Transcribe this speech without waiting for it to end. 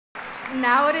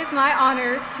Now it is my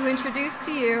honor to introduce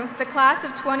to you the class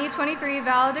of 2023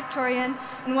 valedictorian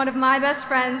and one of my best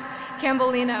friends,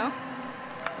 Campbell.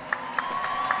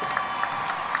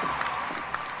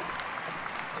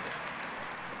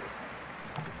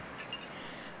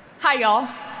 Hi, y'all.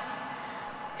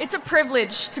 It's a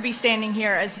privilege to be standing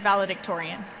here as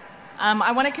valedictorian.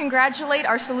 I want to congratulate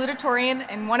our salutatorian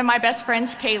and one of my best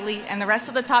friends, Kaylee, and the rest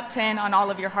of the top 10 on all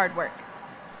of your hard work.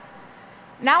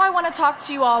 Now I want to talk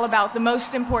to you all about the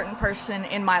most important person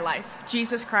in my life,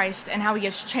 Jesus Christ, and how he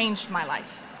has changed my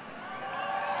life.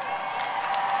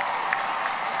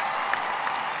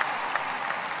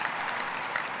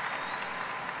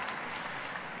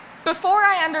 Before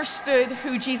I understood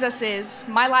who Jesus is,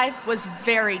 my life was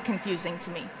very confusing to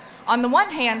me. On the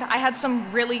one hand, I had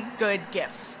some really good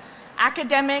gifts.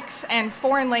 Academics and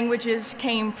foreign languages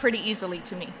came pretty easily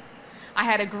to me. I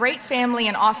had a great family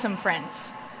and awesome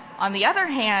friends. On the other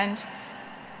hand,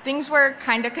 things were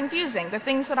kind of confusing. The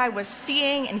things that I was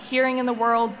seeing and hearing in the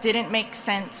world didn't make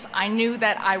sense. I knew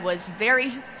that I was very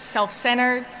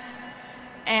self-centered,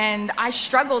 and I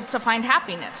struggled to find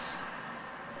happiness.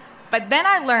 But then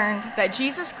I learned that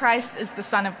Jesus Christ is the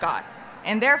Son of God,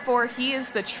 and therefore he is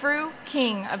the true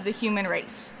King of the human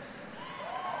race.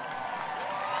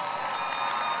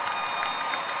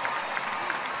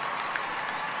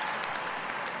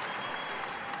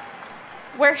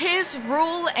 Where his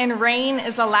rule and reign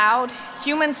is allowed,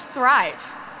 humans thrive.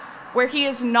 Where he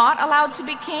is not allowed to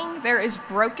be king, there is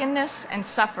brokenness and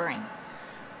suffering.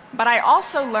 But I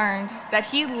also learned that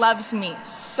he loves me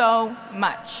so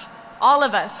much, all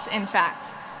of us, in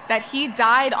fact, that he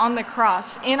died on the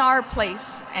cross in our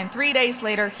place, and 3 days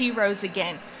later he rose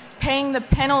again, paying the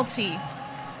penalty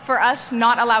for us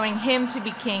not allowing him to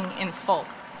be king in full.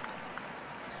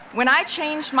 When I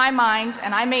changed my mind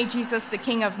and I made Jesus the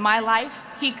king of my life,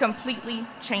 he completely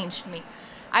changed me.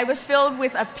 I was filled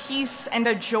with a peace and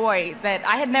a joy that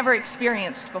I had never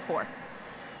experienced before.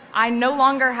 I no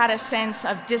longer had a sense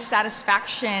of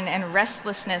dissatisfaction and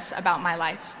restlessness about my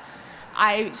life.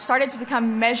 I started to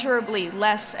become measurably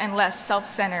less and less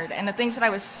self-centered, and the things that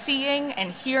I was seeing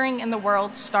and hearing in the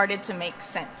world started to make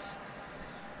sense.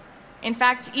 In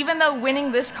fact, even though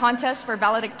winning this contest for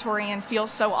valedictorian feels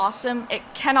so awesome, it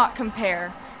cannot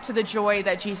compare to the joy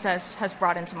that Jesus has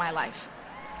brought into my life.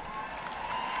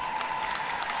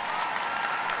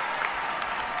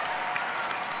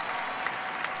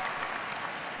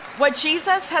 What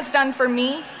Jesus has done for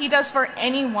me, he does for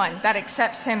anyone that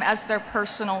accepts him as their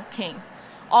personal king.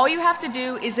 All you have to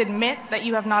do is admit that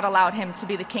you have not allowed him to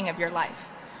be the king of your life.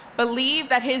 Believe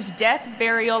that his death,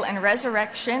 burial, and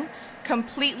resurrection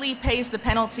completely pays the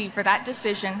penalty for that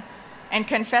decision, and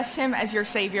confess him as your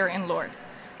Savior and Lord.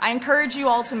 I encourage you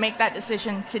all to make that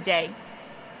decision today.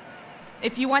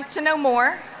 If you want to know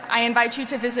more, I invite you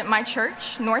to visit my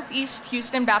church, Northeast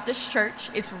Houston Baptist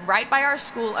Church. It's right by our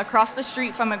school, across the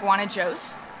street from Iguana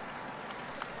Joe's.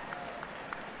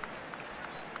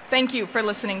 Thank you for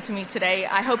listening to me today.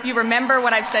 I hope you remember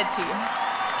what I've said to you.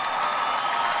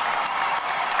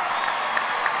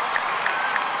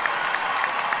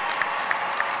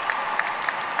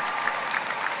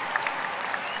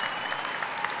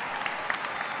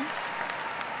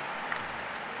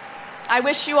 I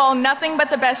wish you all nothing but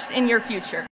the best in your future.